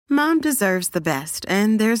Mom deserves the best,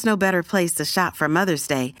 and there's no better place to shop for Mother's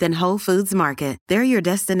Day than Whole Foods Market. They're your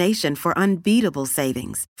destination for unbeatable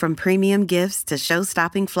savings, from premium gifts to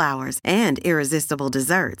show-stopping flowers and irresistible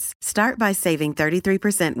desserts. Start by saving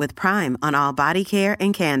 33% with Prime on all body care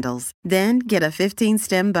and candles. Then get a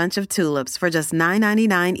 15-stem bunch of tulips for just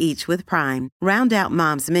 $9.99 each with Prime. Round out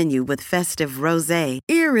Mom's menu with festive rosé,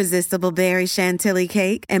 irresistible berry chantilly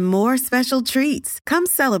cake, and more special treats. Come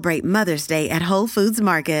celebrate Mother's Day at Whole Foods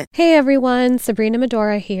Market. Hey everyone, Sabrina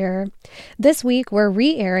Medora here. This week we're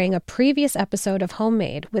re-airing a previous episode of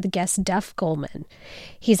Homemade with guest Duff Goldman.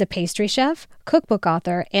 He's a pastry chef, cookbook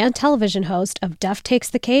author, and television host of Duff Takes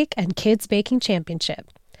the Cake and Kids Baking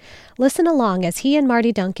Championship. Listen along as he and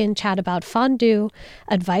Marty Duncan chat about fondue,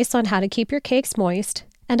 advice on how to keep your cakes moist,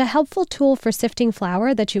 and a helpful tool for sifting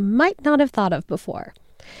flour that you might not have thought of before.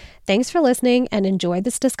 Thanks for listening and enjoy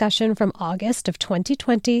this discussion from August of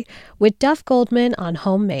 2020 with Duff Goldman on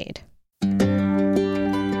Homemade.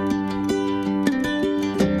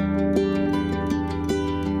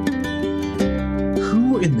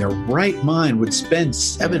 Who in their right mind would spend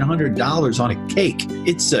 $700 on a cake?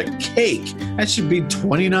 It's a cake. That should be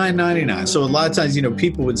 $29.99. So a lot of times,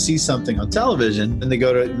 people would see something on television and they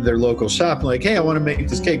go to their local shop and like, hey, I want to make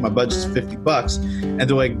this cake. My budget's $50. And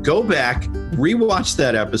they're like, go back, rewatch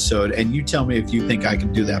that episode, and you tell me if you think I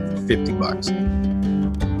can do that for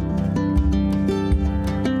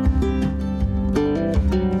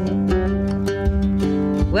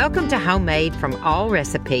 $50. Welcome to Homemade from All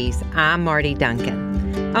Recipes. I'm Marty Duncan.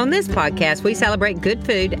 On this podcast, we celebrate good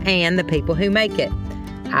food and the people who make it.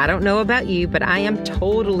 I don't know about you, but I am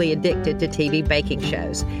totally addicted to TV baking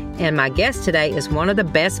shows. And my guest today is one of the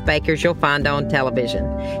best bakers you'll find on television.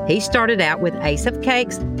 He started out with Ace of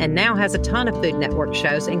Cakes and now has a ton of Food Network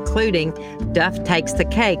shows, including Duff Takes the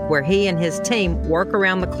Cake, where he and his team work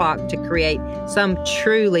around the clock to create some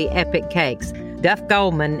truly epic cakes. Duff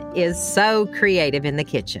Goldman is so creative in the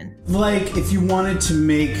kitchen. Like if you wanted to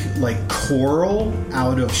make like coral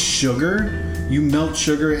out of sugar, you melt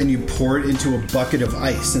sugar and you pour it into a bucket of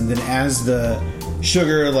ice. And then as the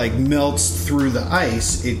sugar like melts through the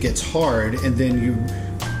ice, it gets hard. And then you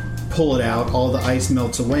pull it out, all the ice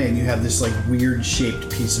melts away, and you have this like weird shaped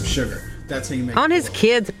piece of sugar. That's how you make On his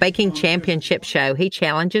Kids Baking Championship show, he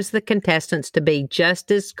challenges the contestants to be just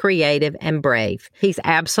as creative and brave. He's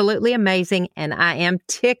absolutely amazing, and I am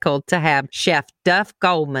tickled to have Chef Duff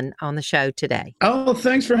Goldman on the show today. Oh,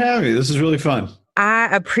 thanks for having me. This is really fun.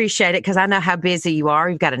 I appreciate it because I know how busy you are.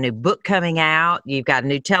 You've got a new book coming out. You've got a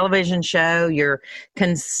new television show. You're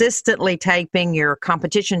consistently taping your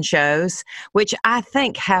competition shows, which I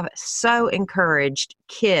think have so encouraged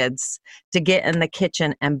kids to get in the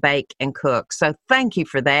kitchen and bake and cook. So thank you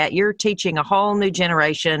for that. You're teaching a whole new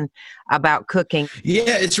generation about cooking.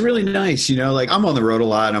 Yeah, it's really nice. Like I'm on the road a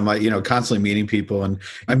lot and I'm constantly meeting people, and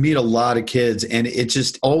I meet a lot of kids, and it's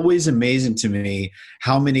just always amazing to me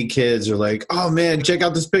how many kids are like, oh man, check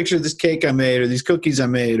out this picture of this cake I made, or these cookies I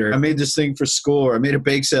made, or I made this thing for school, or I made a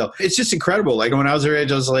bake sale. It's just incredible. Like when I was their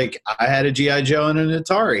age, I was like, I had a G.I. Joe and an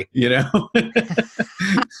Atari,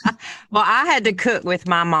 Well, I had to cook with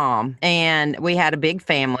my mom, and we had a big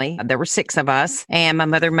family. There were 6 of us, and my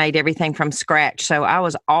mother made everything from scratch. So I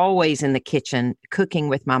was always in the kitchen cooking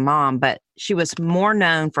with my mom, but she was more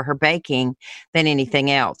known for her baking than anything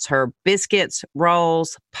else. Her biscuits,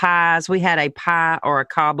 rolls, pies. We had a pie or a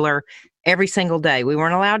cobbler every single day. We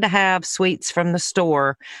weren't allowed to have sweets from the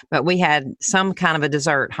store, but we had some kind of a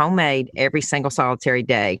dessert homemade every single solitary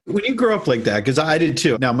day. When you grow up like that, because I did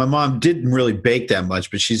too. Now, my mom didn't really bake that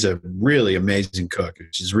much, but she's a really amazing cook.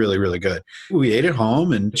 She's really, really good. We ate at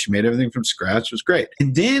home and she made everything from scratch. It was great.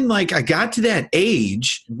 And then I got to that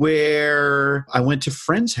age where I went to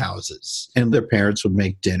friends' houses and their parents would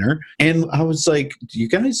make dinner. And I was like, do you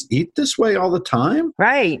guys eat this way all the time?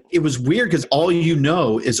 Right. It was weird because all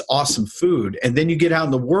is awesome food. And then you get out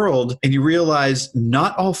in the world and you realize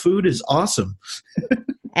not all food is awesome.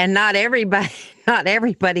 And not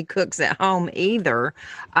everybody cooks at home either.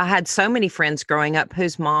 I had so many friends growing up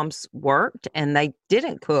whose moms worked and they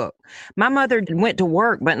didn't cook. My mother went to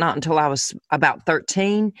work, but not until I was about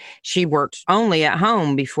 13. She worked only at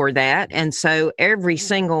home before that. And so every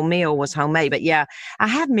single meal was homemade. But yeah, I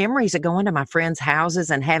have memories of going to my friends' houses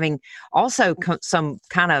and having also some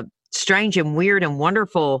kind of strange and weird and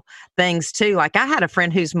wonderful things too. Like I had a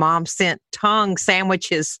friend whose mom sent tongue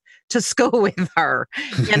sandwiches to school with her.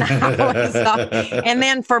 And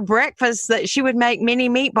then for breakfast, that she would make mini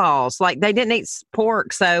meatballs. Like they didn't eat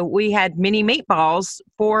pork, so we had mini meatballs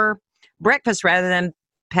for breakfast rather than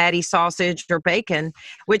patty sausage or bacon,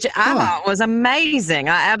 which I thought was amazing.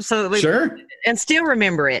 I absolutely and still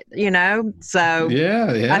remember it, So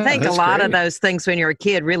yeah, I think a lot great. of those things when you're a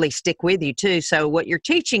kid really stick with you too. So what you're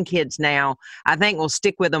teaching kids now, I think will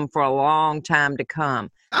stick with them for a long time to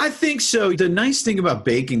come. I think so. The nice thing about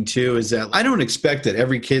baking too is that I don't expect that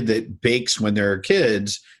every kid that bakes when they're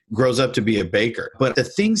kids grows up to be a baker. But the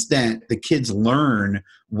things that the kids learn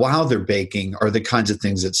while they're baking are the kinds of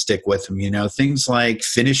things that stick with them, things like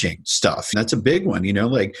finishing stuff. That's a big one,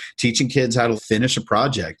 like teaching kids how to finish a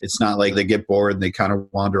project. It's not like they get bored and they kind of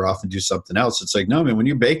wander off and do something else. It's like, no, man, when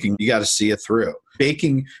you're baking, you got to see it through.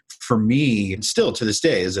 Baking for me, and still to this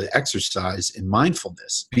day, is an exercise in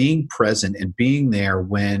mindfulness, being present and being there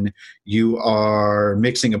when you are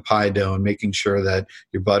mixing a pie dough and making sure that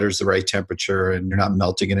your butter's the right temperature and you're not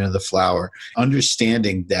melting it into the flour.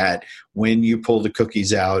 Understanding that when you pull the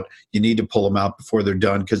cookies out, you need to pull them out before they're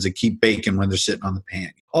done because they keep baking when they're sitting on the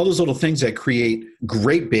pan. All those little things that create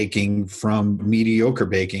great baking from mediocre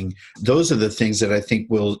baking, those are the things that I think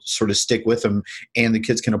will sort of stick with them, and the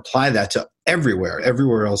kids can apply that to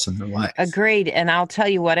everywhere else in their life. Agreed. And I'll tell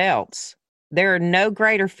you what else. There are no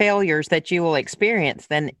greater failures that you will experience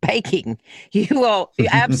than baking. You will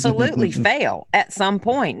absolutely fail at some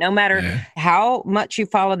point, no matter how much you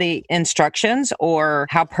follow the instructions or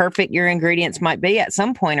how perfect your ingredients might be. At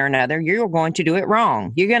some point or another, you're going to do it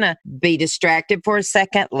wrong. You're going to be distracted for a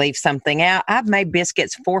second, leave something out. I've made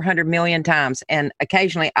biscuits 400 million times, and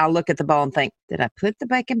occasionally I'll look at the bowl and think, did I put the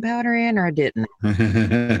baking powder in or I didn't?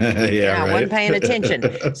 I wasn't paying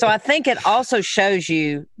attention. So I think it also shows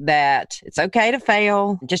you that it's okay to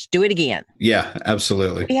fail. Just do it again. Yeah,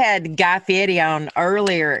 absolutely. We had Guy Fieri on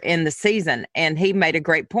earlier in the season, and he made a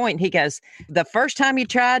great point. He goes, the first time you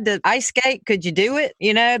tried to ice skate, could you do it?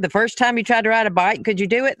 The first time you tried to ride a bike, could you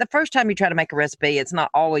do it? The first time you try to make a recipe, it's not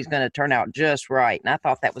always going to turn out just right. And I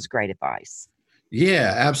thought that was great advice.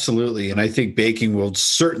 Yeah, absolutely. And I think baking will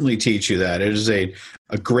certainly teach you that. It is a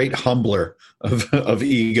great humbler of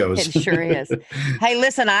egos. It sure is. Hey,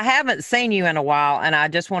 listen, I haven't seen you in a while, and I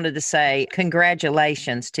just wanted to say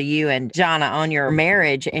congratulations to you and Jana on your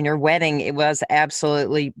marriage and your wedding. It was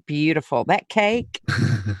absolutely beautiful. That cake,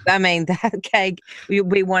 that cake will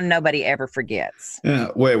be one nobody ever forgets. Yeah.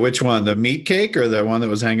 Wait, which one? The meat cake or the one that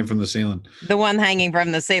was hanging from the ceiling? The one hanging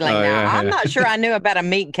from the ceiling. I'm not sure I knew about a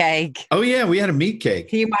meat cake. Oh, yeah, we had a meat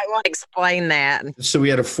cake. You might want to explain that. So we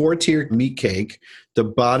had a 4-tier meat cake. The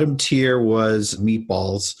bottom tier was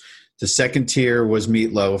meatballs. The second tier was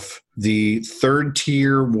meatloaf. The third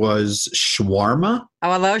tier was shawarma. Oh,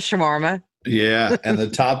 I love shawarma. Yeah. And the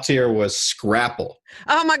top tier was scrapple.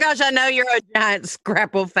 Oh my gosh, I know you're a giant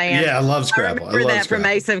Scrapple fan. Yeah, I love Scrapple. I remember that from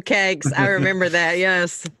Ace of Cakes. I remember that,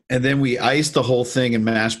 yes. And then we iced the whole thing in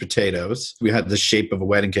mashed potatoes. We had the shape of a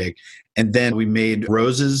wedding cake. And then we made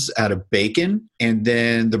roses out of bacon. And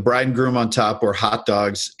then the bride and groom on top were hot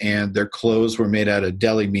dogs, and their clothes were made out of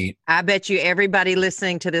deli meat. I bet you everybody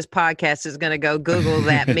listening to this podcast is going to go Google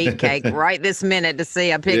that meat cake right this minute to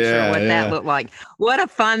see a picture of what that looked like. What a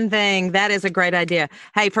fun thing. That is a great idea.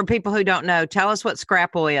 Hey, for people who don't know, tell us what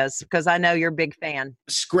Scrapple is, because I know you're a big fan.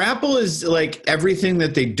 Scrapple is like everything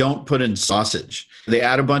that they don't put in sausage. They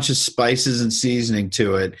add a bunch of spices and seasoning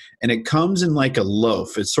to it, and it comes in like a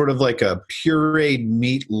loaf. It's sort of like a pureed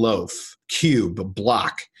meat loaf, cube,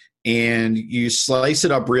 block, and you slice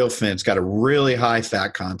it up real thin. It's got a really high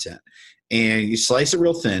fat content, and you slice it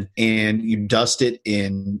real thin, and you dust it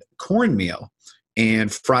in cornmeal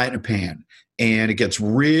and fry it in a pan. And it gets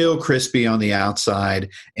real crispy on the outside.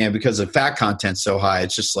 And because the fat content's so high,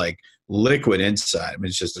 it's just like liquid inside. I mean,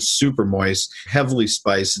 it's just a super moist, heavily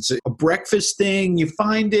spiced. It's a breakfast thing. You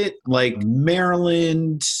find it like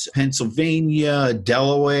Maryland, Pennsylvania,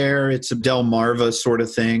 Delaware. It's a Delmarva sort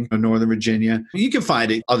of thing in Northern Virginia. You can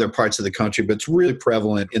find it other parts of the country, but it's really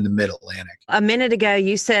prevalent in the Mid-Atlantic. A minute ago,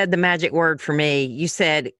 you said the magic word for me. You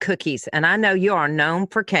said cookies. And I know you are known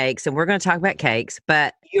for cakes, and we're going to talk about cakes,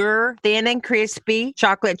 but your thin and crispy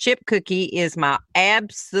chocolate chip cookie is my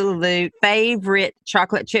absolute favorite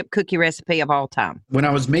chocolate chip cookie recipe of all time. When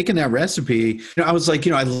I was making that recipe, I was like,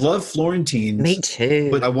 I love Florentines. Me too.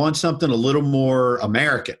 But I want something a little more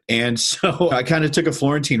American. And so I kind of took a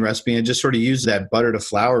Florentine recipe and just sort of used that butter to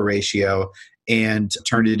flour ratio and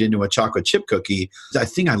turned it into a chocolate chip cookie. The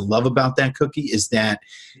thing I love about that cookie is that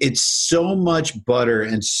it's so much butter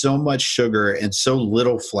and so much sugar and so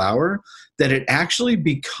little flour that it actually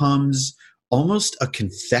becomes almost a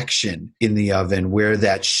confection in the oven where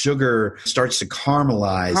that sugar starts to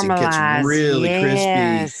caramelize. It gets really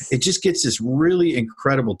crispy. It just gets this really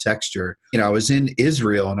incredible texture. I was in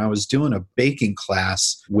Israel and I was doing a baking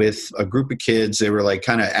class with a group of kids. They were like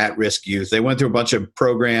kind of at-risk youth. They went through a bunch of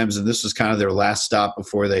programs and this was kind of their last stop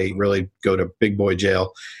before they really go to big boy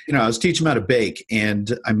jail. I was teaching them how to bake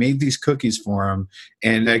and I made these cookies for them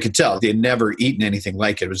and I could tell they'd never eaten anything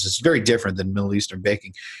like it. It was just very different than Middle Eastern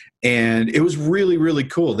baking. And it was really, really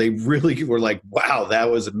cool. They really were like, wow,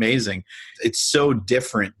 that was amazing. It's so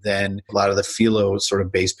different than a lot of the phyllo sort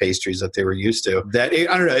of base pastries that they were used to. That I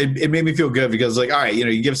don't know, it made me feel good because like, all right,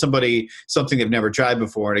 you give somebody something they've never tried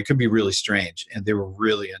before and it could be really strange. And they were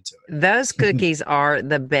really into it. Those cookies are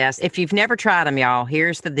the best. If you've never tried them, y'all,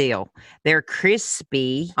 here's the deal. They're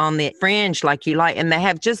crispy on the fringe like you like, and they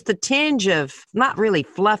have just the tinge of not really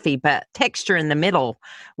fluffy, but texture in the middle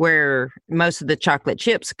where most of the chocolate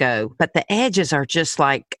chips go. But the edges are just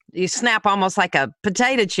like you snap almost like a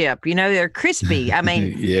potato chip. They're crispy. I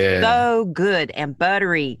mean, so good and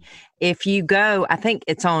buttery. If you go, I think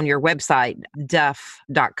it's on your website,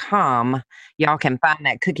 duff.com. Y'all can find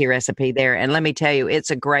that cookie recipe there. And let me tell you, it's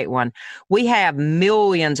a great one. We have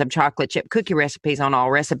millions of chocolate chip cookie recipes on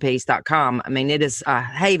allrecipes.com. I mean, it is a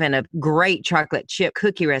haven of great chocolate chip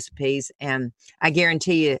cookie recipes. And I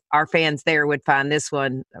guarantee you our fans there would find this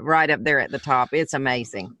one right up there at the top. It's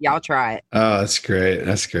amazing. Y'all try it. Oh, that's great.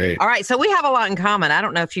 That's great. All right. So we have a lot in common. I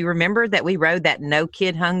don't know if you remember that we rode that No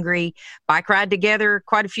Kid Hungry bike ride together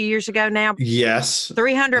quite a few years ago now. Yes.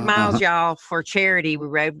 300 miles, y'all, for charity. We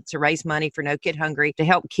rode to raise money for No Kid Hungry to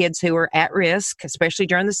help kids who are at risk, especially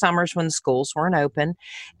during the summers when the schools weren't open.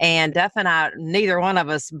 And Duff and I, neither one of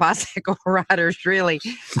us bicycle riders, really.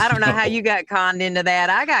 I don't know how you got conned into that.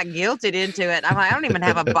 I got guilted into it. I'm like, I don't even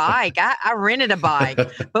have a bike. I rented a bike.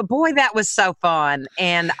 But boy, that was so fun.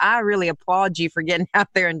 And I really applaud you for getting out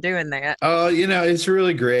there and doing that. Oh, it's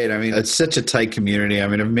really great. I mean, it's such a tight community. I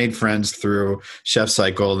mean, I've made friends through Chef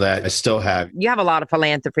Cycle that I still have. You have a lot of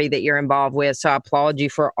philanthropy that you're involved with, so I applaud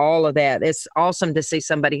you for all of that. It's awesome to see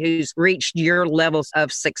somebody who's reached your levels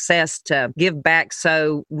of success to give back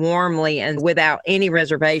so warmly and without any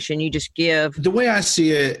reservation. You just give. The way I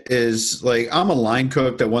see it is like I'm a line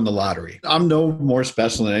cook that won the lottery. I'm no more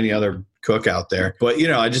special than any other cook out there. But,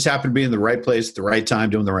 I just happen to be in the right place at the right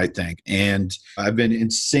time, doing the right thing. And I've been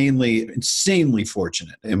insanely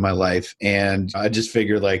fortunate in my life. And I just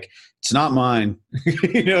figured like, it's not mine,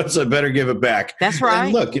 so I better give it back. That's right.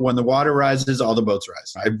 And look, when the water rises, all the boats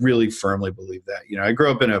rise. I really firmly believe that. I grew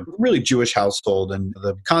up in a really Jewish household, and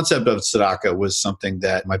the concept of tzedakah was something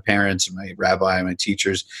that my parents and my rabbi and my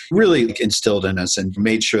teachers really instilled in us and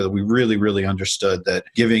made sure that we really, really understood that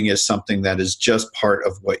giving is something that is just part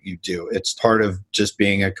of what you do. It's part of just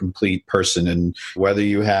being a complete person. And whether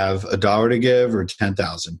you have $1 to give or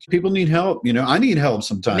 10,000, people need help. I need help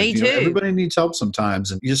sometimes. Me too. Everybody needs help sometimes,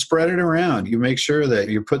 and you spread it around. You make sure that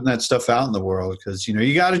you're putting that stuff out in the world because,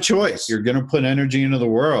 you got a choice. You're going to put energy into the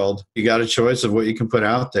world. You got a choice of what you can put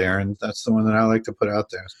out there. And that's the one that I like to put out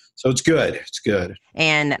there. So it's good. It's good.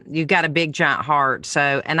 And you've got a big, giant heart.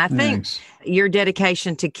 So, and I think your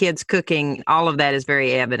dedication to kids cooking, all of that is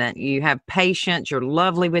very evident. You have patience. You're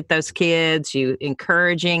lovely with those kids. You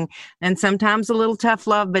encouraging, and sometimes a little tough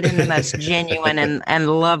love, but in the most genuine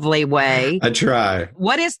and lovely way. I try.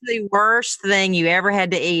 What is the worst thing you ever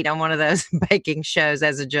had to eat on one of those baking shows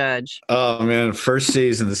as a judge? Oh, man. First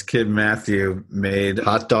season, this kid, Matthew, made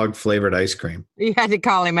hot dog flavored ice cream. You had to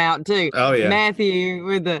call him out, too. Oh, yeah. Matthew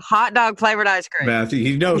with the hot dog flavored ice cream. Matthew,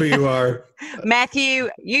 you know who you are. Matthew,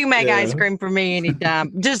 you make ice cream for me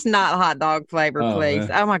anytime. Just not hot dog flavor, please.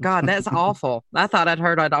 Man. Oh, my God. That's awful. I thought I'd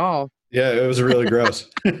heard it all. Yeah, it was really gross.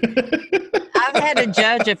 I've had to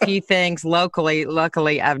judge a few things locally.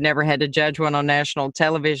 Luckily, I've never had to judge one on national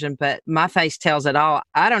television, but my face tells it all.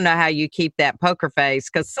 I don't know how you keep that poker face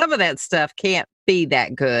because some of that stuff can't be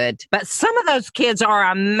that good. But some of those kids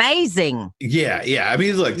are amazing. Yeah. I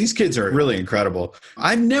mean, look, these kids are really incredible.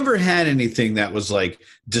 I've never had anything that was like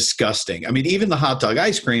disgusting. I mean, even the hot dog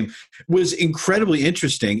ice cream was incredibly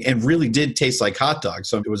interesting and really did taste like hot dogs.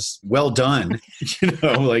 So it was well done,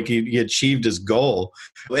 like he achieved his goal.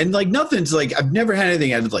 And like nothing's like, I've never had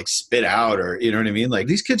anything I had to like spit out or, you know what I mean? Like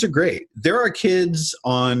these kids are great. There are kids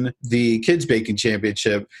on the Kids Baking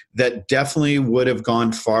Championship that definitely would have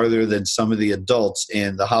gone farther than some of the adults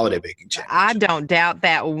in the Holiday Baking Championship. I don't doubt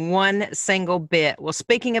that one single bit. Well,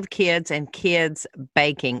 speaking of kids and kids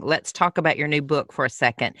baking, let's talk about your new book for a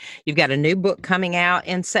second. You've got a new book coming out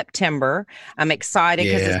in September. September. I'm excited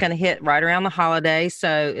because it's Yeah. going to hit right around the holidays.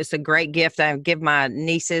 So it's a great gift I give my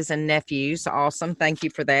nieces and nephews. Awesome. Thank you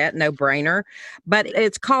for that. No brainer. But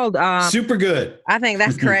it's called, Super good. I think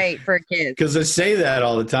that's great for kids. Because I say that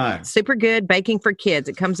all the time. Super Good Baking for Kids.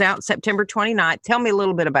 It comes out September 29th. Tell me a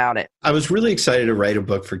little bit about it. I was really excited to write a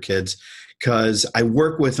book for kids because I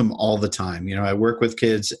work with them all the time. You know, I work with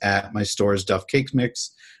kids at my stores, Duff Cake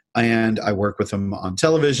Mix, and I work with them on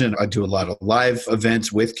television. I do a lot of live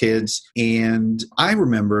events with kids. And I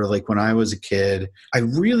remember, like, when I was a kid, I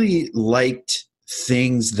really liked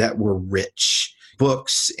things that were rich.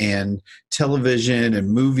 Books and television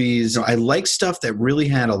and movies. I like stuff that really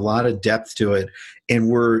had a lot of depth to it, and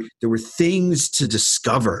there were things to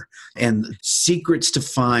discover and secrets to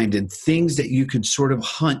find and things that you could sort of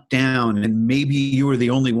hunt down, and maybe you were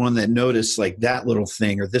the only one that noticed like that little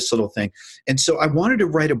thing or this little thing. And so I wanted to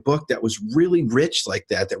write a book that was really rich like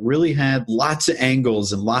that really had lots of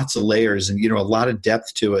angles and lots of layers and, you know, a lot of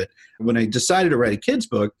depth to it. When I decided to write a kid's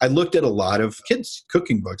book, I looked at a lot of kids'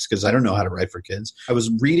 cooking books because I don't know how to write for kids. I was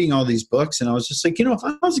reading all these books and I was just like, you know, if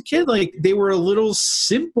I was a kid, like, they were a little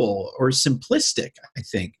simple or simplistic, I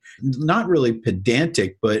think. Not really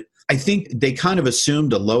pedantic, but I think they kind of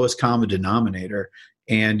assumed a lowest common denominator.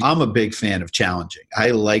 And I'm a big fan of challenging. I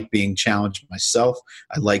like being challenged myself.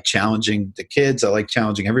 I like challenging the kids. I like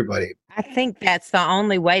challenging everybody. I think that's the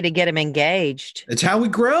only way to get them engaged. It's how we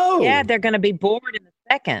grow. Yeah, they're going to be bored in a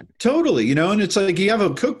second. Totally. You know, and it's like you have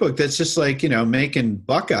a cookbook that's just like, you know, making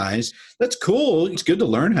Buckeyes. That's cool. It's good to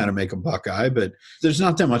learn how to make a Buckeye, but there's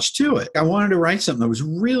not that much to it. I wanted to write something that was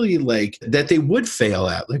really like that they would fail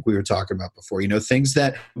at, like we were talking about before, you know, things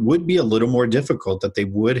that would be a little more difficult, that they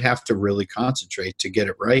would have to really concentrate to get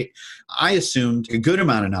it right. I assumed a good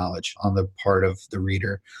amount of knowledge on the part of the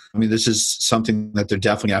reader. I mean, this is something that they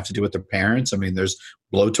definitely have to do with their parents. I mean, there's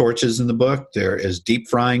blowtorches in the book. There is deep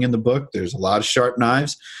frying in the book. There's a lot of sharp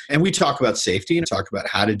knives. And we talk about safety and talk about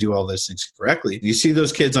how to do all those things correctly. You see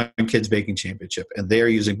those kids on Kids Baking Championship, and they're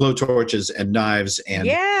using blowtorches and knives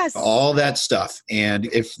and all that stuff. And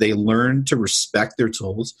if they learn to respect their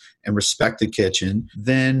tools and respect the kitchen,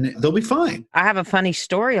 then they'll be fine. I have a funny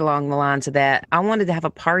story along the lines of that. I wanted to have a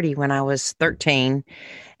party when I was 13.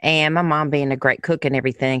 And my mom, being a great cook and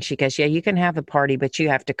everything, she goes, yeah, you can have a party, but you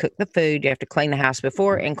have to cook the food. You have to clean the house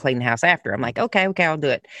before and clean the house after. I'm like, okay, I'll do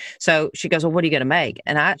it. So she goes, well, what are you going to make?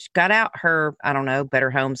 And I got out her, I don't know, Better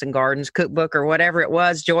Homes and Gardens cookbook or whatever it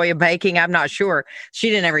was, Joy of Baking. I'm not sure. She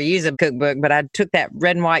didn't ever use a cookbook, but I took that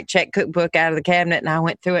red and white check cookbook out of the cabinet and I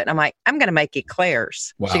went through it. And I'm like, I'm going to make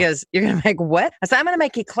eclairs. Wow. She goes, you're going to make what? I said, I'm going to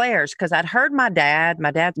make eclairs, because I'd heard my dad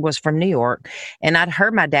was from New York, and I'd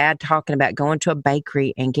heard my dad talking about going to a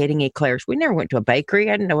bakery and getting eclairs. We never went to a bakery.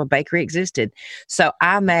 I didn't know a bakery existed. So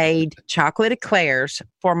I made chocolate eclairs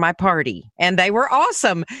for my party, and they were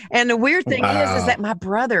awesome. And the weird thing is that my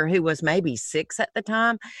brother, who was maybe 6 at the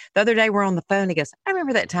time, the other day we're on the phone. He goes, I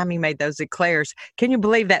remember that time you made those eclairs. Can you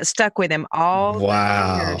believe that stuck with him all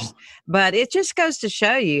the years? But it just goes to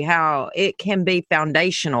show you how it can be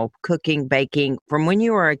foundational, cooking, baking, from when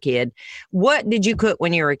you were a kid. What did you cook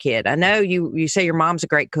when you were a kid? I know you say your mom's a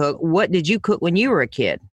great cook. What did you cook when you were a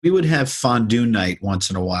kid? We would have fondue night once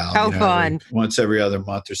in a while. Oh, fun. Once every other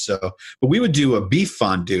month or so. But we would do a beef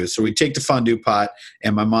fondue. So we'd take the fondue pot,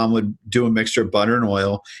 and my mom would do a mixture of butter and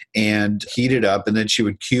oil and heat it up. And then she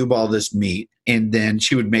would cube all this meat. And then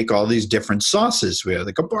she would make all these different sauces. We had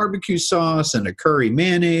like a barbecue sauce and a curry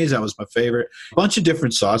mayonnaise. That was my favorite. A bunch of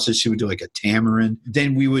different sauces. She would do like a tamarind.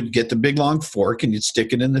 Then we would get the big long fork and you'd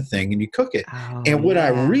stick it in the thing and you cook it. And what I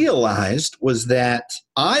realized was that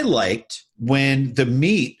I liked when the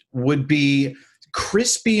meat would be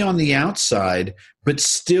crispy on the outside, but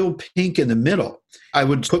still pink in the middle. I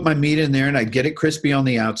would put my meat in there and I'd get it crispy on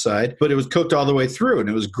the outside, but it was cooked all the way through and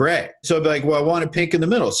it was gray. So I'd be like, well, I want it pink in the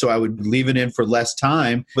middle. So I would leave it in for less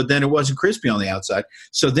time, but then it wasn't crispy on the outside.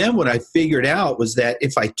 So then what I figured out was that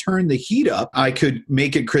if I turned the heat up, I could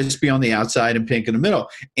make it crispy on the outside and pink in the middle.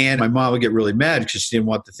 And my mom would get really mad because she didn't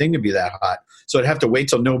want the thing to be that hot. So I'd have to wait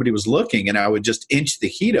till nobody was looking and I would just inch the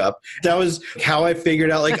heat up. That was how I figured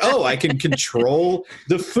out, like, oh, I can control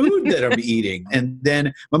the food that I'm eating. And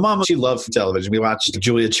then my mom, she loved television. We watched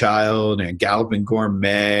Julia Child and Galloping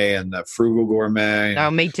Gourmet and the Frugal Gourmet. Oh,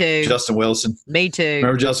 me too. Justin Wilson. Me too.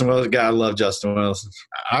 Remember Justin Wilson? God, I love Justin Wilson.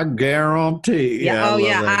 I guarantee. Yeah. Oh,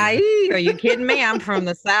 yeah. Are you kidding me? I'm from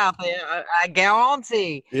the South. I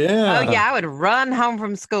guarantee. Yeah. Oh, yeah. I would run home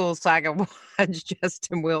from school so I could Judge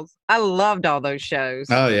Justin Wilson. I loved all those shows.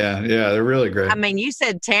 Oh, yeah. Yeah, they're really great. I mean, you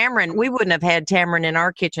said tamarind. We wouldn't have had tamarind in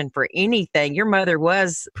our kitchen for anything. Your mother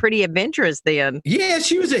was pretty adventurous then. Yeah,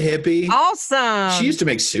 she was a hippie. Awesome. She used to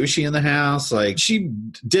make sushi in the house. Like, she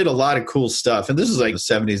did a lot of cool stuff. And this is like the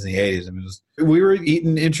 70s and the 80s. I mean, we were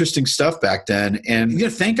eating interesting stuff back then. And,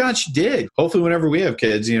 thank God she did. Hopefully, whenever we have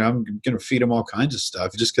kids, I'm going to feed them all kinds of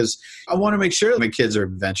stuff just because I want to make sure that my kids are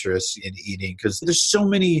adventurous in eating, because there's so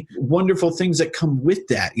many wonderful things that come with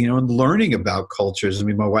that, and learning about cultures. I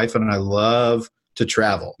mean, my wife and I love to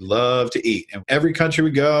travel, love to eat. And every country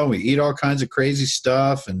we go, we eat all kinds of crazy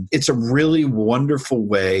stuff. And it's a really wonderful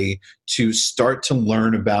way to start to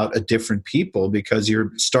learn about a different people, because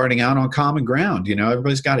you're starting out on common ground.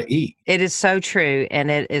 Everybody's got to eat. It is so true.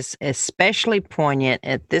 And it is especially poignant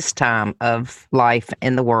at this time of life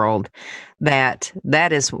in the world, that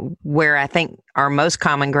is where I think our most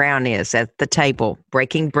common ground is, at the table,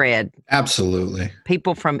 breaking bread. Absolutely.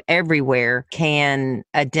 People from everywhere can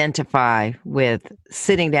identify with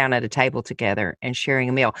sitting down at a table together and sharing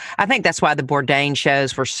a meal. I think that's why the Bourdain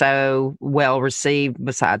shows were so well received,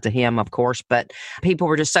 besides him, of course, but people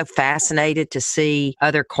were just so fascinated to see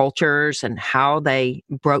other cultures and how they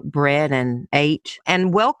broke bread and ate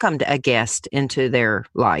and welcomed a guest into their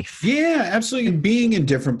life. Yeah, absolutely. Being in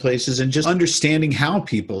different places and just understanding how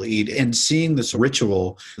people eat and seeing this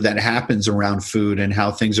ritual that happens around food and how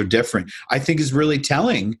things are different, I think is really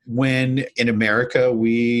telling when in America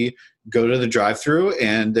we go to the drive-thru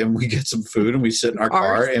and then we get some food and we sit in our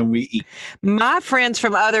car and we eat. My friends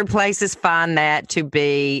from other places find that to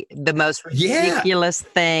be the most ridiculous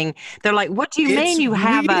thing. They're like, what do you mean you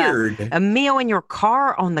have a meal in your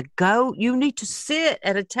car on the go? You need to sit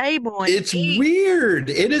at a table and It's eat. Weird.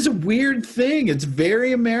 It is a weird thing. It's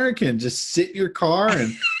very American. Just sit in your car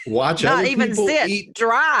and watch other people eat. Not even sit,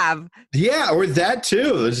 drive. Yeah, or that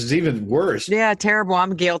too. This is even worse. Yeah, terrible.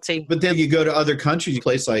 I'm guilty. But then you go to other countries, a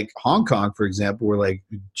place like Hong Kong, for example, where like,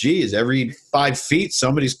 geez, every 5 feet,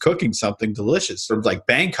 somebody's cooking something delicious. Or like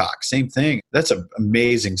Bangkok, same thing. That's an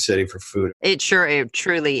amazing city for food. It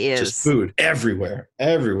truly is. Just food everywhere.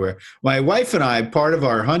 My wife and I, part of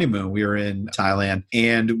our honeymoon, we were in Thailand.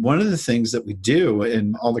 And one of the things that we do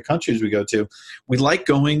in all the countries we go to, we like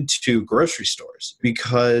going to grocery stores,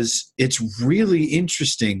 because it's really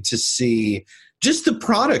interesting to see just the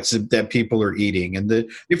products that people are eating and the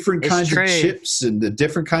different kinds of chips and the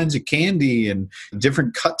different kinds of candy and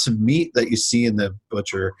different cuts of meat that you see in the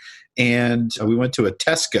butcher. And we went to a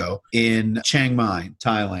Tesco in Chiang Mai,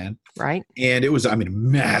 Thailand. Right. And it was,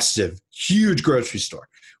 massive, huge grocery store.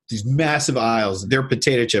 These massive aisles. Their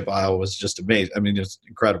potato chip aisle was just amazing. It was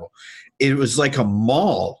incredible. It was like a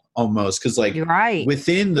mall almost, because like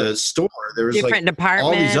within the store there was different like departments,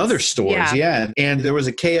 all these other stores, and there was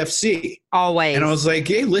a KFC always. And I was like,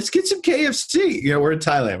 hey, let's get some KFC. We're in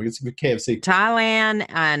Thailand. We get some KFC. Thailand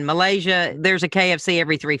and Malaysia, there's a KFC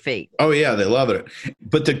every 3 feet. Oh yeah, they love it.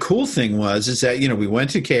 But the cool thing is that we went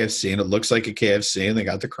to KFC and it looks like a KFC and they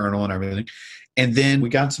got the Colonel and everything. And then we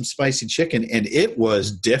got some spicy chicken, and it was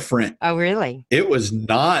different. Oh, really? It was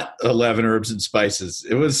not 11 herbs and spices.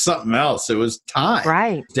 It was something else. It was Thai.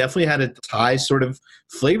 Right. Definitely had a Thai sort of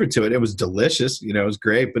flavor to it. It was delicious. It was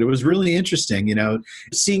great. But it was really interesting,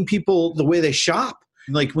 seeing people, the way they shop.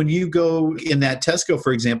 Like when you go in that Tesco,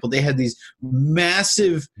 for example, they had these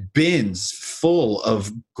massive bins full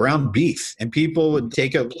of ground beef, and people would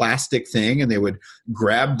take a plastic thing and they would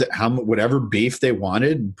grab whatever beef they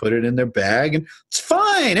wanted and put it in their bag. And it's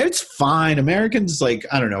fine. It's fine. Americans, I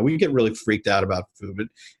don't know, we get really freaked out about food, but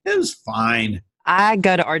it was fine. I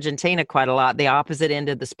go to Argentina quite a lot, the opposite end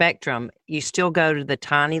of the spectrum. You still go to the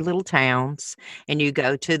tiny little towns, and you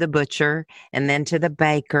go to the butcher and then to the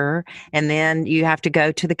baker, and then you have to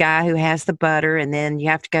go to the guy who has the butter, and then you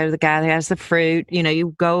have to go to the guy who has the fruit.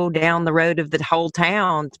 You go down the road of the whole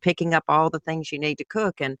town picking up all the things you need to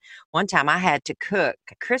cook. And one time I had to cook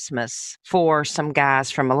Christmas for some guys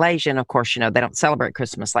from Malaysia. And of course, they don't celebrate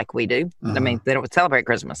Christmas like we do. Uh-huh. They don't celebrate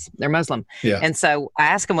Christmas. They're Muslim. Yeah. And so I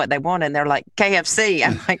asked them what they wanted, and they're like, KFC.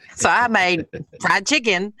 I'm like, so I made fried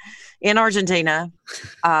chicken in Argentina,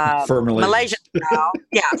 for Malaysian style.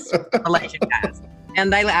 Yes, Malaysian guys.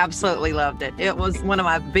 And they absolutely loved it. It was one of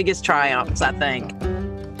my biggest triumphs, I think.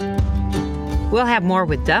 We'll have more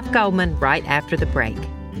with Duff Goldman right after the break.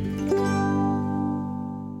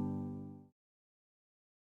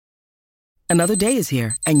 Another day is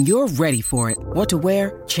here, and you're ready for it. What to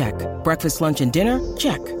wear? Check. Breakfast, lunch, and dinner?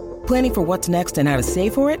 Check. Planning for what's next and how to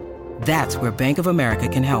save for it? That's where Bank of America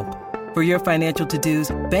can help. For your financial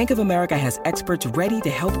to-dos, Bank of America has experts ready to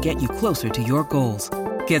help get you closer to your goals.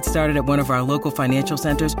 Get started at one of our local financial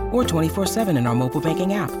centers or 24/7 in our mobile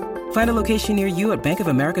banking app. Find a location near you at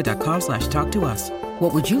bankofamerica.com/talktous.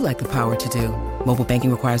 What would you like the power to do? Mobile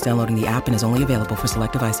banking requires downloading the app and is only available for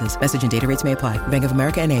select devices. Message and data rates may apply. Bank of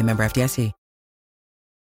America N.A., member FDIC.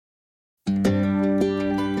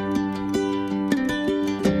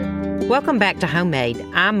 Welcome back to Homemade.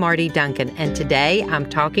 I'm Marty Duncan, and today I'm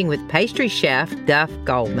talking with pastry chef Duff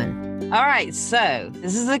Goldman. All right, so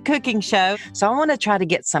this is a cooking show. So I want to try to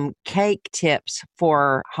get some cake tips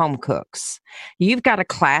for home cooks. You've got a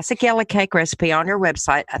classic yellow cake recipe on your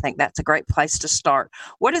website. I think that's a great place to start.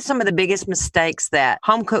 What are some of the biggest mistakes that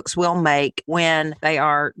home cooks will make when they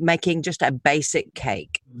are making just a basic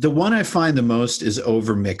cake? The one I find the most is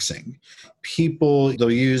over mixing.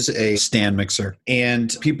 They'll use a stand mixer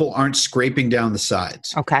and people aren't scraping down the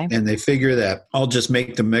sides. Okay. And they figure that I'll just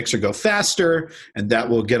make the mixer go faster and that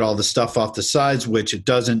will get all the stuff off the sides, which it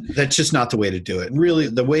doesn't. That's just not the way to do it. Really,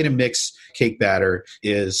 the way to mix cake batter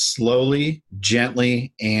is slowly,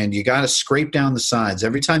 gently, and you got to scrape down the sides.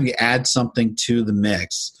 Every time you add something to the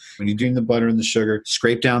mix, when you're doing the butter and the sugar,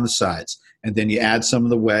 scrape down the sides. And then you add some of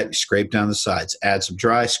the wet, scrape down the sides. Add some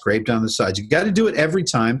dry, scrape down the sides. You got to do it every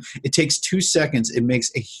time. It takes 2 seconds. It makes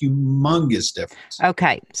a humongous difference.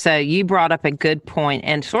 Okay, so you brought up a good point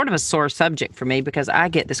and sort of a sore subject for me because I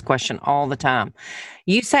get this question all the time.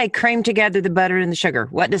 You say cream together the butter and the sugar.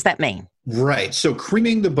 What does that mean? Right. So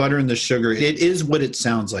creaming the butter and the sugar, it is what it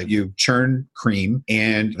sounds like. You churn cream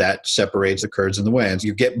and that separates the curds and the whey.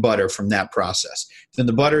 You get butter from that process. Then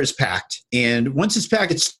the butter is packed. And once it's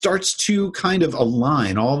packed, it starts to kind of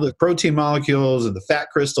align. All the protein molecules and the fat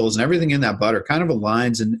crystals and everything in that butter kind of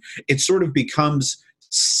aligns and it sort of becomes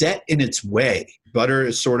set in its way. Butter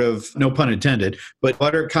is sort of, no pun intended, but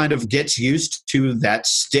butter kind of gets used to that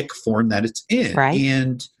stick form that it's in. Right.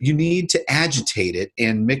 And you need to agitate it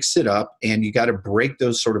and mix it up. And you got to break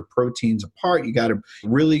those sort of proteins apart. You got to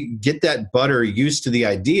really get that butter used to the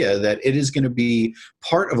idea that it is going to be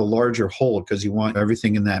part of a larger whole because you want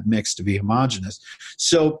everything in that mix to be homogeneous.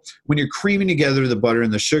 So when you're creaming together the butter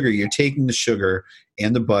and the sugar, you're taking the sugar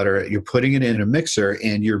and the butter, you're putting it in a mixer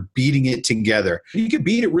and you're beating it together. You can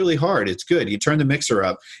beat it really hard. It's good. You turn the mixer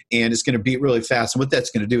up and it's going to beat really fast. And what that's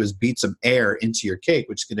going to do is beat some air into your cake,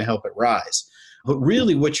 which is going to help it rise. But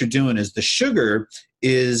really what you're doing is the sugar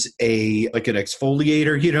is like an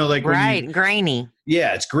exfoliator, like right, grainy.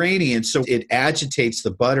 Yeah, it's grainy. And so it agitates the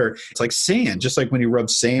butter. It's like sand, just like when you rub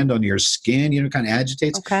sand on your skin, it kind of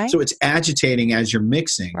agitates. Okay. So it's agitating as you're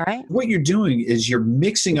mixing. Right. What you're doing is you're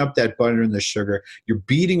mixing up that butter and the sugar. You're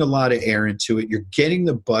beating a lot of air into it. You're getting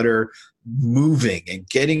the butter moving and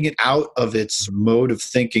getting it out of its mode of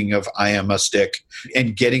thinking of I am a stick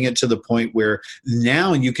and getting it to the point where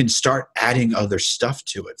now you can start adding other stuff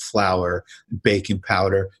to it. Flour, baking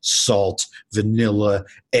powder, salt, vanilla,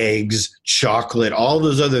 eggs, chocolate, all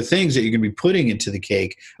those other things that you're going to be putting into the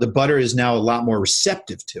cake. The butter is now a lot more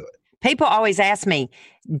receptive to it. People always ask me,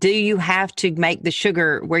 do you have to make the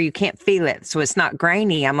sugar where you can't feel it so it's not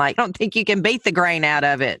grainy? I'm like, I don't think you can beat the grain out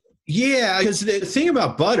of it. Yeah, because the thing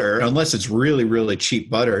about butter, unless it's really, really cheap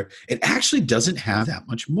butter, it actually doesn't have that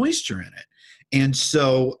much moisture in it. And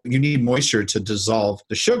so you need moisture to dissolve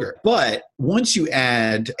the sugar. But once you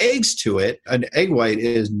add eggs to it, an egg white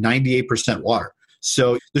is 98% water.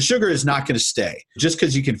 So the sugar is not going to stay. Just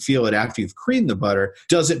because you can feel it after you've creamed the butter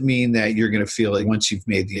doesn't mean that you're going to feel it once you've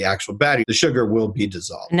made the actual batter. The sugar will be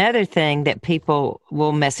dissolved. Another thing that people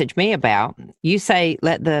will message me about, you say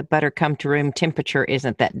let the butter come to room temperature.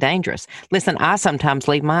 Isn't that dangerous? Listen, I sometimes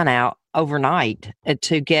leave mine out overnight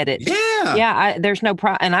to get it. Yeah, there's no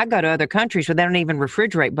problem. And I go to other countries where they don't even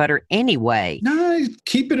refrigerate butter anyway. No,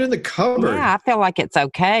 keep it in the cupboard. Yeah, I feel like it's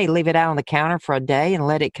okay. Leave it out on the counter for a day and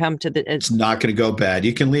let it come to the... It's not going to go bad.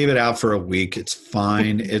 You can leave it out for a week. It's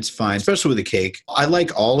fine. It's fine, especially with a cake. I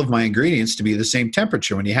like all of my ingredients to be the same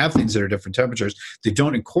temperature. When you have things that are different temperatures, they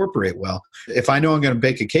don't incorporate well. If I know I'm going to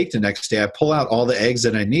bake a cake the next day, I pull out all the eggs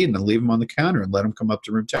that I need and I leave them on the counter and let them come up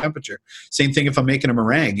to room temperature. Same thing if I'm making a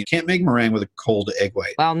meringue. You can't make meringue with a cold egg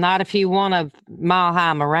white. Well, not if you want a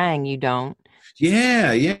mile-high meringue, you don't.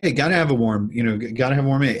 Yeah. You got to have a warm, got to have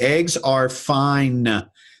warm egg. Eggs are fine.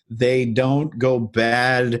 They don't go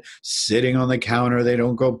bad sitting on the counter. They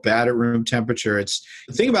don't go bad at room temperature. It's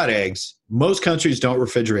the thing about eggs. Most countries don't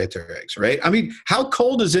refrigerate their eggs, right? I mean, how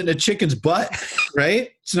cold is it in a chicken's butt, right?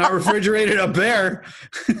 It's not refrigerated up there.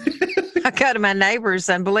 I go to my neighbors,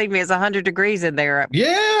 and believe me, it's 100 degrees in there.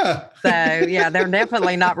 Yeah. So, yeah, they're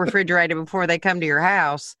definitely not refrigerated before they come to your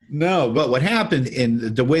house. No, but what happened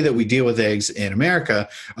in the way that we deal with eggs in America,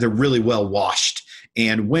 they're really well washed.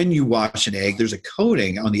 And when you wash an egg, there's a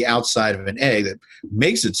coating on the outside of an egg that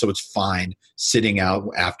makes it so it's fine sitting out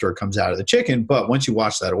after it comes out of the chicken. But once you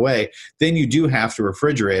wash that away, then you do have to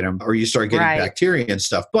refrigerate them or you start getting bacteria and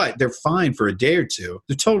stuff. But they're fine for a day or two.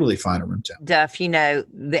 They're totally fine at room temp. Duff,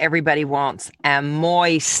 everybody wants a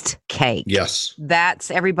moist cake. Yes. That's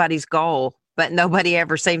everybody's goal, but nobody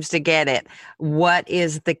ever seems to get it. What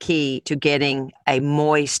is the key to getting a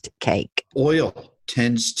moist cake? Oil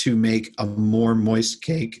tends to make a more moist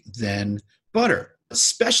cake than butter,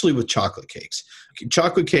 especially with chocolate cakes.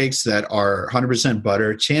 Chocolate cakes that are 100%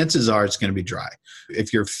 butter, chances are it's going to be dry.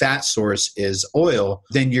 If your fat source is oil,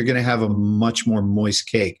 then you're going to have a much more moist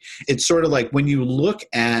cake. It's sort of like when you look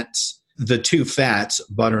at the two fats,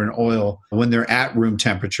 butter and oil, when they're at room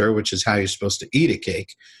temperature, which is how you're supposed to eat a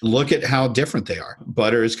cake, look at how different they are.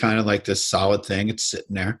 Butter is kind of like this solid thing. It's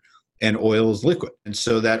sitting there. And oil is liquid. And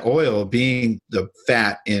so that oil, being the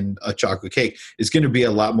fat in a chocolate cake, is going to be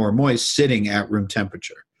a lot more moist sitting at room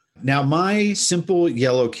temperature. Now, my simple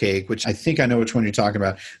yellow cake, which I think I know which one you're talking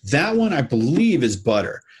about, that one I believe is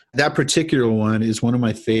butter. That particular one is one of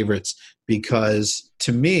my favorites because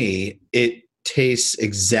to me, it tastes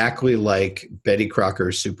exactly like Betty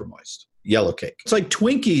Crocker's Super Moist yellow cake. It's like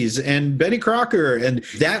Twinkies and Betty Crocker, and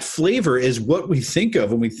that flavor is what we think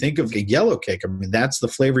of when we think of a yellow cake. I mean, that's the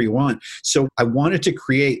flavor you want. So I wanted to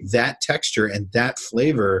create that texture and that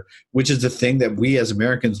flavor, which is the thing that we as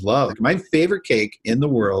Americans love. My favorite cake in the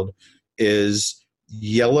world is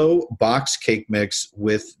yellow box cake mix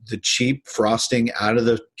with the cheap frosting out of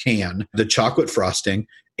the can, the chocolate frosting,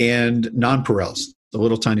 and nonpareils, the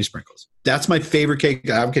little tiny sprinkles. That's my favorite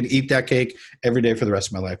cake. I could eat that cake every day for the rest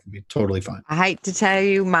of my life. It'd be totally fine. I hate to tell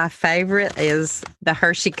you, my favorite is the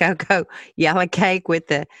Hershey Cocoa yellow cake with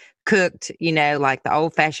the cooked, like the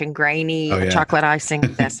old-fashioned grainy chocolate icing.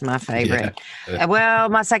 That's my favorite. Yeah. Well,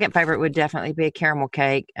 my second favorite would definitely be a caramel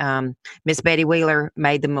cake. Miss Betty Wheeler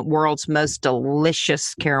made the world's most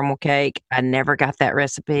delicious caramel cake. I never got that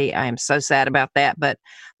recipe. I am so sad about that. But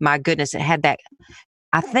my goodness, it had that...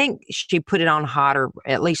 I think she put it on hot or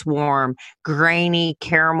at least warm, grainy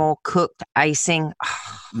caramel cooked icing.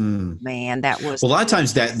 Oh, man, that was... Well, a lot of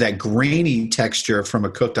times that grainy texture from a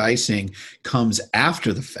cooked icing comes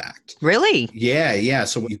after the fact. Really? Yeah.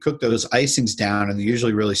 So you cook those icings down and they're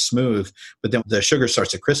usually really smooth, but then the sugar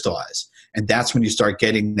starts to crystallize. And that's when you start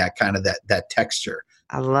getting that kind of that texture.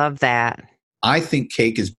 I love that. I think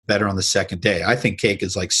cake is better on the second day. I think cake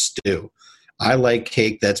is like stew. I like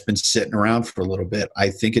cake that's been sitting around for a little bit.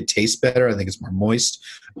 I think it tastes better. I think it's more moist.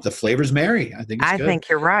 The flavors marry. I think it's good. I think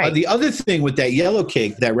you're right. The other thing with that yellow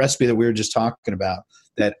cake, that recipe that we were just talking about,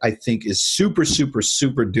 that I think is super, super,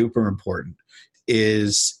 super duper important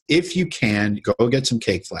is if you can, go get some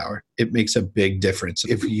cake flour. It makes a big difference.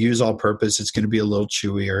 If you use all purpose, it's going to be a little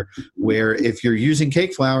chewier, where if you're using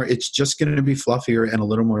cake flour, it's just going to be fluffier and a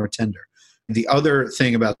little more tender. The other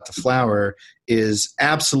thing about the flour is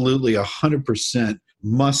absolutely 100%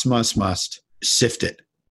 must sift it.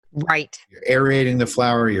 Right. You're aerating the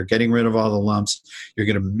flour. You're getting rid of all the lumps. You're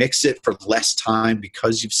going to mix it for less time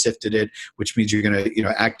because you've sifted it, which means you're going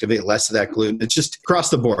to activate less of that gluten. It's just across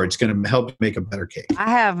the board. It's going to help make a better cake. I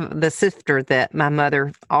have the sifter that my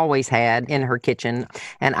mother always had in her kitchen.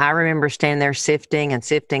 And I remember standing there sifting,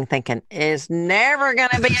 thinking, it's never going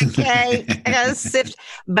to be a cake. I got to sift.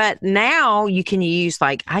 But now you can use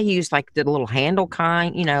I use the little handle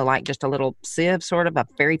kind, like just a little sieve, sort of a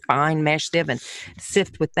very fine mesh sieve, and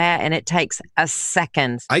sift with that. And it takes a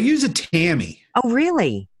second. I use a Tammy. Oh,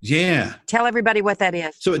 really? Yeah. Tell everybody what that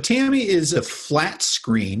is. So a Tammy is a flat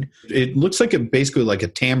screen. It looks basically like a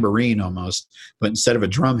tambourine almost, but instead of a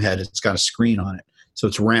drum head, it's got a screen on it. So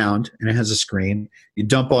it's round and it has a screen. You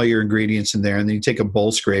dump all your ingredients in there, and then you take a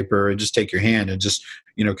bowl scraper and just take your hand and just,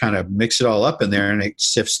 kind of mix it all up in there, and it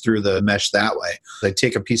sifts through the mesh that way. I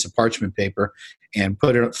take a piece of parchment paper and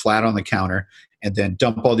put it flat on the counter, and then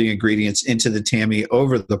dump all the ingredients into the Tammy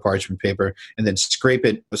over the parchment paper, and then scrape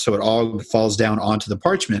it so it all falls down onto the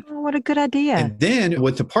parchment. Oh, what a good idea. And then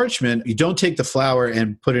with the parchment, you don't take the flour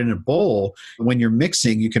and put it in a bowl. When you're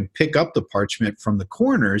mixing, you can pick up the parchment from the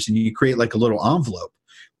corners and you create like a little envelope.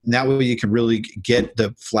 And that way you can really get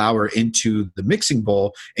the flour into the mixing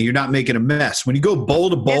bowl and you're not making a mess. When you go bowl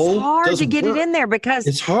to bowl, it's hard to get it in there because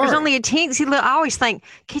it's hard. There's only a teensy little. I always think,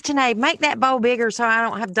 KitchenAid, make that bowl bigger so I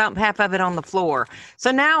don't have to dump half of it on the floor. So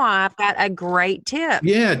now I've got a great tip.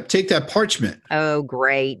 Yeah, take that parchment. Oh,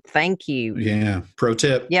 great. Thank you. Yeah, pro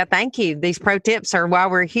tip. Yeah, thank you. These pro tips are while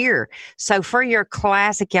we're here. So for your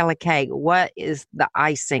classic yellow cake, what is the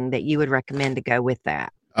icing that you would recommend to go with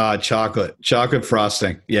that? Chocolate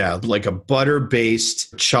frosting. Yeah, like a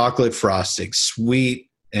butter-based chocolate frosting. Sweet,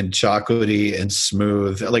 and chocolatey and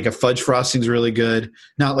smooth. Like a fudge frosting is really good.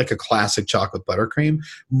 Not like a classic chocolate buttercream,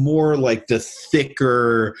 more like the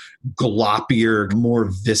thicker, gloppier, more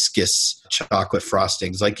viscous chocolate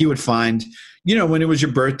frostings. Like you would find, when it was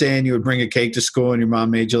your birthday and you would bring a cake to school and your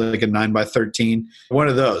mom made you like a 9x13, one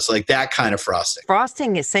of those, like that kind of frosting.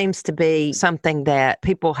 Frosting, it seems to be something that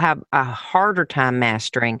people have a harder time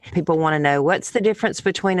mastering. People want to know what's the difference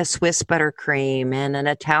between a Swiss buttercream and an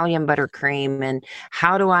Italian buttercream, and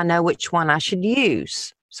how do I know which one I should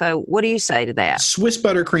use? So what do you say to that? Swiss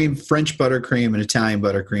buttercream, French buttercream, and Italian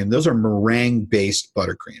buttercream, those are meringue-based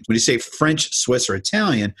buttercreams. When you say French, Swiss, or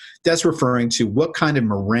Italian, that's referring to what kind of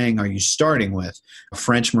meringue are you starting with. A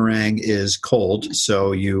French meringue is cold,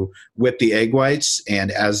 so you whip the egg whites,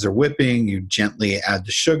 and as they're whipping, you gently add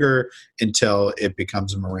the sugar until it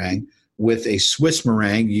becomes a meringue. With a Swiss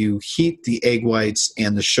meringue, you heat the egg whites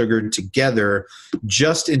and the sugar together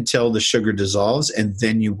just until the sugar dissolves, and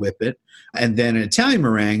then you whip it. And then an Italian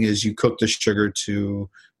meringue is you cook the sugar to,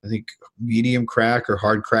 I think, medium crack or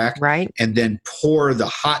hard crack. Right. And then pour the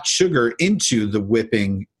hot sugar into the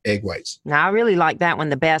whipping egg whites. Now, I really like that one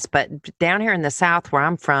the best, but down here in the South where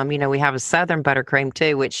I'm from, we have a Southern buttercream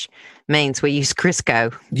too, which means we use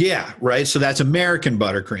Crisco. Yeah, right. So that's American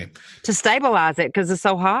buttercream. To stabilize it because it's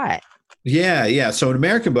so hot. Yeah. So an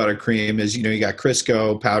American buttercream is, you got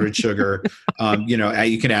Crisco, powdered sugar.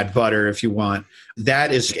 You can add butter if you want.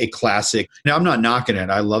 That is a classic. Now, I'm not knocking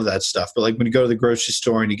it. I love that stuff. But like when you go to the grocery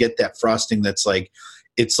store and you get that frosting that's like,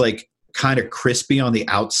 it's like kind of crispy on the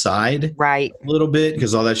outside. Right. A little bit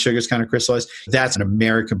because all that sugar is kind of crystallized. That's an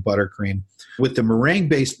American buttercream. With the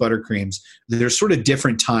meringue-based buttercreams, there's sort of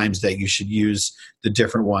different times that you should use the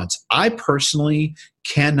different ones. I personally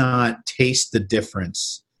cannot taste the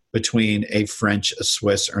difference between a French, a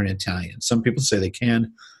Swiss, or an Italian. Some people say they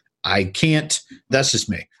can. I can't. That's just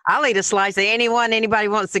me. I'll eat a slice of anyone anybody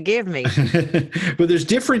wants to give me. But there's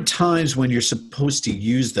different times when you're supposed to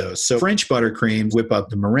use those. So French buttercream, whip up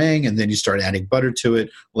the meringue, and then you start adding butter to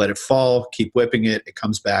it, let it fall, keep whipping it. It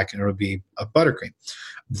comes back, and it'll be a buttercream.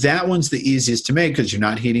 That one's the easiest to make because you're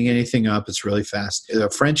not heating anything up. It's really fast. The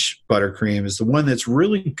French buttercream is the one that's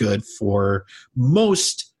really good for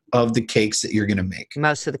most of the cakes that you're going to make.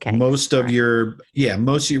 Most of the cakes. Most of your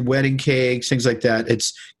wedding cakes, things like that.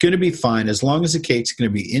 It's going to be fine as long as the cake's going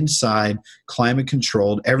to be inside, climate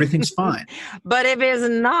controlled. Everything's fine. But if it's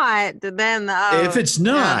not, then if it's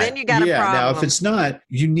not, then you got a problem. Now if it's not,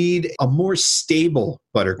 you need a more stable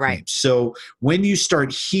buttercream. Right. So when you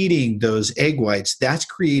start heating those egg whites, that's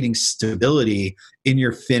creating stability in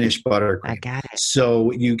your finished buttercream. I got it.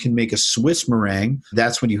 So you can make a Swiss meringue.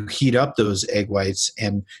 That's when you heat up those egg whites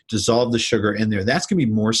and dissolve the sugar in there. That's going to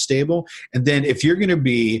be more stable. And then if you're going to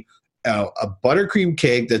be a buttercream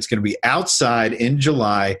cake that's going to be outside in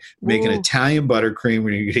July, make an Italian buttercream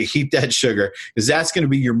where you're going to heat that sugar, because that's going to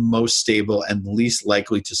be your most stable and least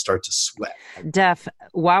likely to start to sweat. Duff,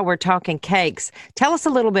 while we're talking cakes, tell us a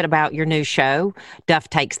little bit about your new show, Duff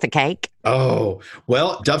Takes the Cake. Oh,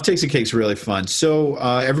 well, Duff Takes the Cake's really fun. So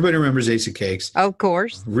everybody remembers Ace of Cakes. Of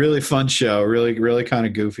course. Really fun show, really, really kind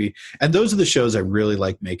of goofy. And those are the shows I really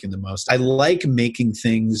like making the most. I like making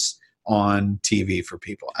things on TV for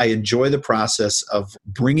people. I enjoy the process of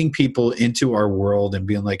bringing people into our world and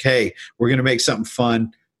being like, hey, we're going to make something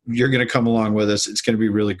fun. You're going to come along with us. It's going to be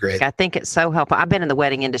really great. I think it's so helpful. I've been in the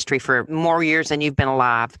wedding industry for more years than you've been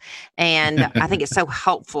alive. And I think it's so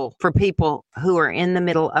helpful for people who are in the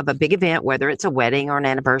middle of a big event, whether it's a wedding or an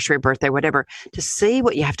anniversary, birthday, whatever, to see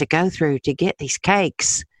what you have to go through to get these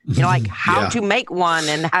cakes. Like how to make one.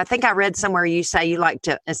 And I think I read somewhere you say you like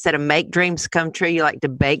to, instead of make dreams come true, you like to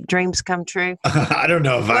bake dreams come true. I don't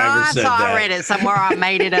know if I ever said that. I read it somewhere. I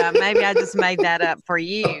made it up. Maybe I just made that up for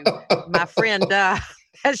you, my friend.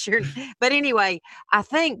 But anyway, I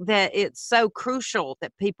think that it's so crucial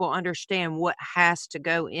that people understand what has to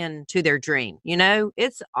go into their dream.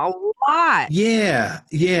 It's a lot. Yeah.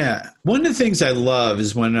 One of the things I love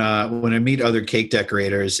is when I meet other cake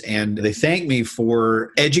decorators and they thank me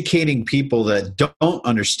for educating people that don't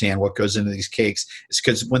understand what goes into these cakes. It's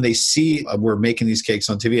because when they see we're making these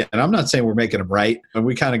cakes on TV, and I'm not saying we're making them right, and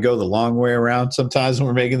we kind of go the long way around sometimes when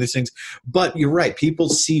we're making these things, but you're right. People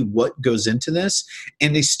see what goes into this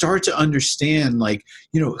and they start to understand, like,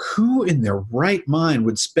 who in their right mind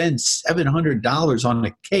would spend $700 on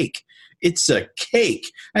a cake? It's a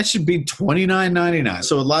cake. That should be $29.99.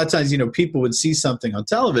 So a lot of times, people would see something on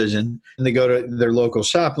television and they go to their local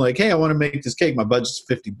shop and like, hey, I want to make this cake. My budget's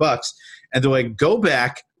 $50. And they're like, go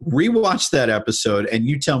back, rewatch that episode, and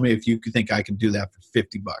you tell me if you think I can do that for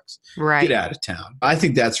 $50. Right. Get out of town. I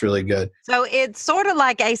think that's really good. So it's sort of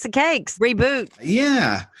like Ace of Cakes, reboot.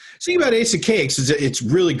 Yeah. The thing about Ace of Cakes is it's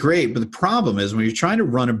really great, but the problem is when you're trying to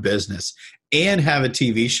run a business and have a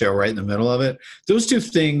TV show right in the middle of it, those two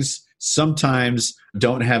things sometimes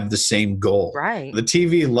don't have the same goal. Right. The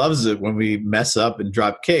TV loves it when we mess up and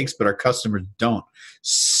drop cakes, but our customers don't.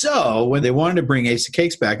 So when they wanted to bring Ace of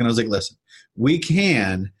Cakes back, and I was like, listen, we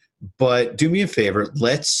can, but do me a favor.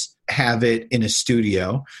 Let's have it in a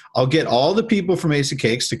studio. I'll get all the people from Ace of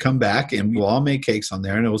Cakes to come back and we'll all make cakes on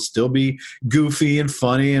there and it will still be goofy and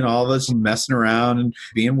funny and all of us messing around and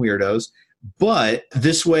being weirdos. But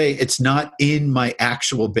this way, it's not in my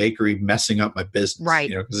actual bakery messing up my business. Right.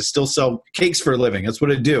 Because I still sell cakes for a living. That's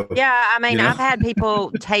what I do. Yeah. I mean, I've had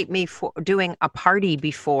people tape me for doing a party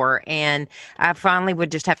before, and I finally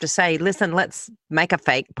would just have to say, listen, let's make a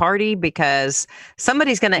fake party because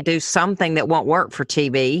somebody's going to do something that won't work for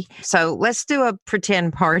TV. So let's do a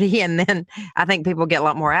pretend party. And then I think people get a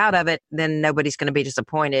lot more out of it. Then nobody's going to be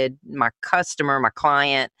disappointed. My customer, my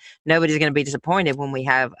client, nobody's going to be disappointed when we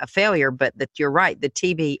have a failure. But that you're right. The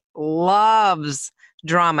TV loves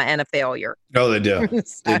drama and a failure. Oh, they do.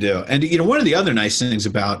 They do. And, one of the other nice things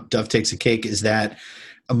about Duff Takes a Cake is that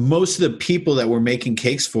most of the people that we're making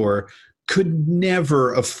cakes for could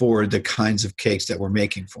never afford the kinds of cakes that we're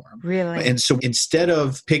making for them. Really? And so instead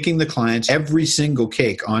of picking the clients, every single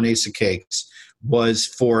cake on Ace of Cakes was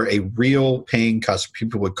for a real paying customer.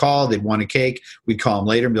 People would call, they'd want a cake. We'd call them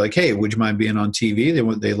later and be like, hey, would you mind being on TV?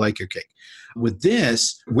 They like your cake. With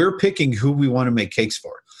this, we're picking who we want to make cakes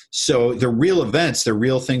for. So they're real events, they're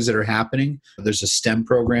real things that are happening. There's a STEM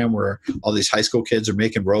program where all these high school kids are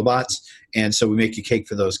making robots. And so we make a cake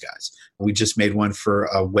for those guys. We just made one for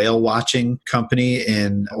a whale watching company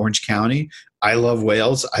in Orange County. I love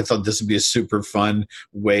whales. I thought this would be a super fun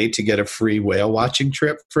way to get a free whale watching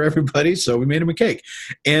trip for everybody. So we made them a cake.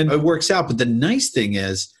 And it works out. But the nice thing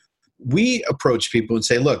is we approach people and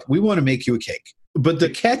say, look, we want to make you a cake. But the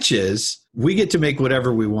catch is we get to make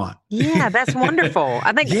whatever we want. Yeah, that's wonderful.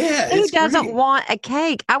 I think who doesn't great. Want a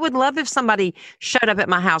cake? I would love if somebody showed up at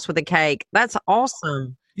my house with a cake. That's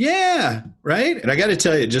awesome. Yeah, right? And I got to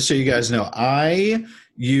tell you, just so you guys know, I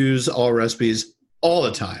use All Recipes all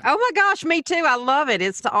the time. Oh my gosh, me too. I love it.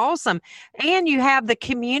 It's awesome. And you have the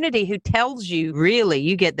community who tells you, really,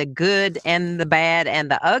 you get the good and the bad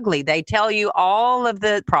and the ugly. They tell you all of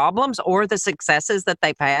the problems or the successes that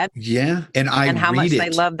they've had. Yeah. And how much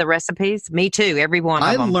they love the recipes. Me too. Every one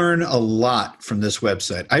of them. I learn a lot from this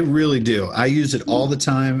website. I really do. I use it all the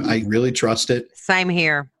time. I really trust it. Same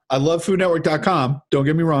here. I love foodnetwork.com. Don't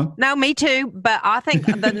get me wrong. No, me too. But I think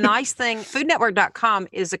the nice thing, foodnetwork.com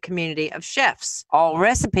is a community of chefs. All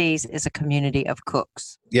Recipes is a community of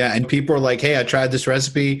cooks. Yeah. And people are like, hey, I tried this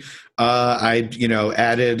recipe. I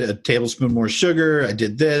added a tablespoon more sugar. I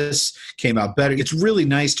did this, came out better. It's really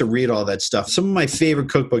nice to read all that stuff. Some of my favorite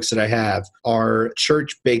cookbooks that I have are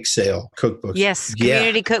church bake sale cookbooks. Yes,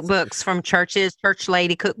 community cookbooks from churches, church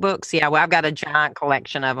lady cookbooks. Yeah, well, I've got a giant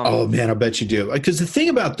collection of them. Oh, man, I bet you do. Because the thing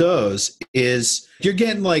about those is you're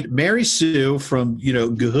getting like Mary Sue from,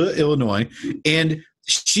 Illinois, and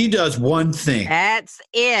she does one thing. That's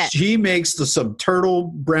it. She makes some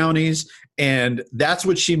turtle brownies, and that's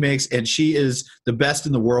what she makes, and she is the best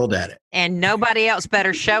in the world at it. And nobody else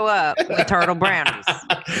better show up with turtle brownies.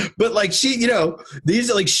 But like she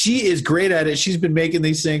is great at it. She's been making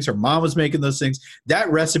these things. Her mom was making those things. That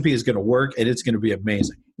recipe is going to work, and it's going to be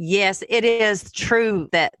amazing. Yes, it is true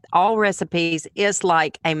that All Recipes is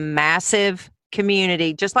like a massive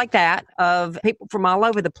community just like that of people from all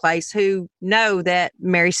over the place who know that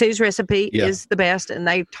Mary Sue's recipe is the best, and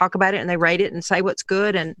they talk about it and they rate it and say what's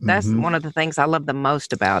good. And that's one of the things I love the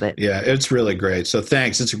most about it. Yeah, it's really great. So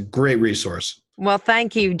thanks. It's a great resource. Well,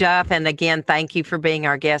 thank you, Duff. And again, thank you for being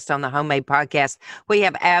our guest on the Homemade Podcast. We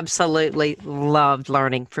have absolutely loved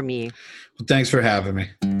learning from you. Well, thanks for having me.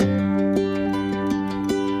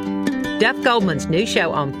 Duff Goldman's new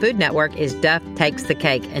show on Food Network is Duff Takes the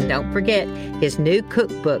Cake. And don't forget, his new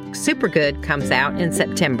cookbook, Super Good, comes out in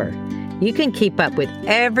September. You can keep up with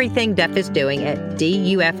everything Duff is doing at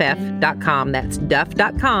DUFF.com. That's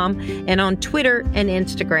Duff.com. And on Twitter and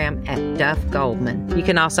Instagram at Duff Goldman. You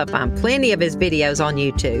can also find plenty of his videos on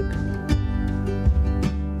YouTube.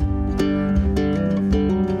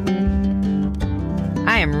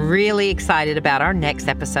 I am really excited about our next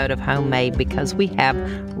episode of Homemade because we have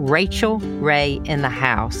Rachel Ray in the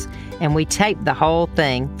house, and we taped the whole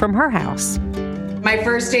thing from her house. My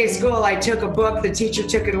first day of school, I took a book. The teacher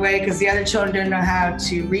took it away because the other children didn't know how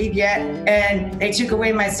to read yet. And they took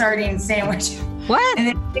away my sardine sandwich. What? And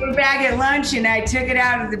they gave me a bag at lunch, and I took it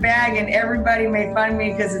out of the bag, and everybody made fun of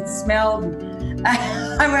me because it smelled.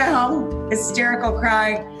 I went home hysterical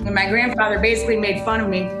crying. And my grandfather basically made fun of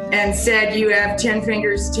me and said, you have 10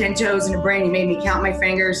 fingers, 10 toes, and a brain. He made me count my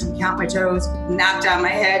fingers and count my toes, knocked out my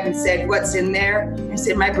head and said, what's in there? I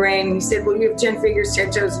said, my brain. And he said, well, you have 10 fingers,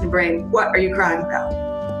 10 toes, and a brain. What are you crying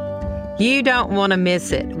about? You don't want to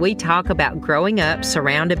miss it. We talk about growing up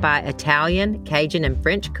surrounded by Italian, Cajun, and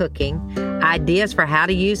French cooking, ideas for how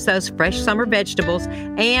to use those fresh summer vegetables,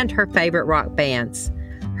 and her favorite rock bands.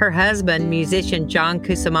 Her husband, musician John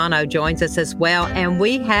Cusimano, joins us as well, and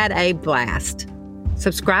we had a blast.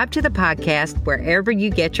 Subscribe to the podcast wherever you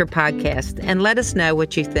get your podcasts and let us know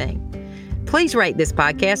what you think. Please rate this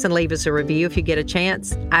podcast and leave us a review if you get a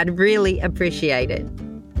chance. I'd really appreciate it.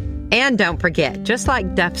 And don't forget, just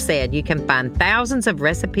like Duff said, you can find thousands of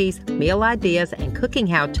recipes, meal ideas, and cooking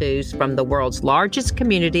how-tos from the world's largest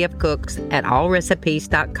community of cooks at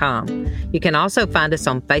allrecipes.com. You can also find us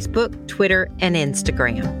on Facebook, Twitter, and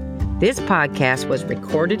Instagram. This podcast was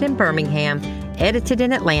recorded in Birmingham, edited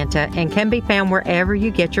in Atlanta, and can be found wherever you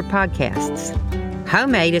get your podcasts.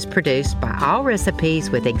 Homemade is produced by All Recipes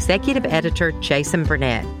with executive editor Jason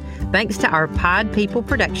Burnett. Thanks to our Pod People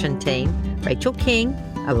production team, Rachel King,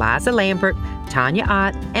 Eliza Lambert, Tanya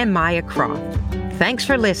Ott, and Maya Croft. Thanks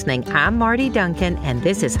for listening. I'm Marty Duncan, and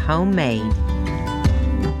this is Homemade.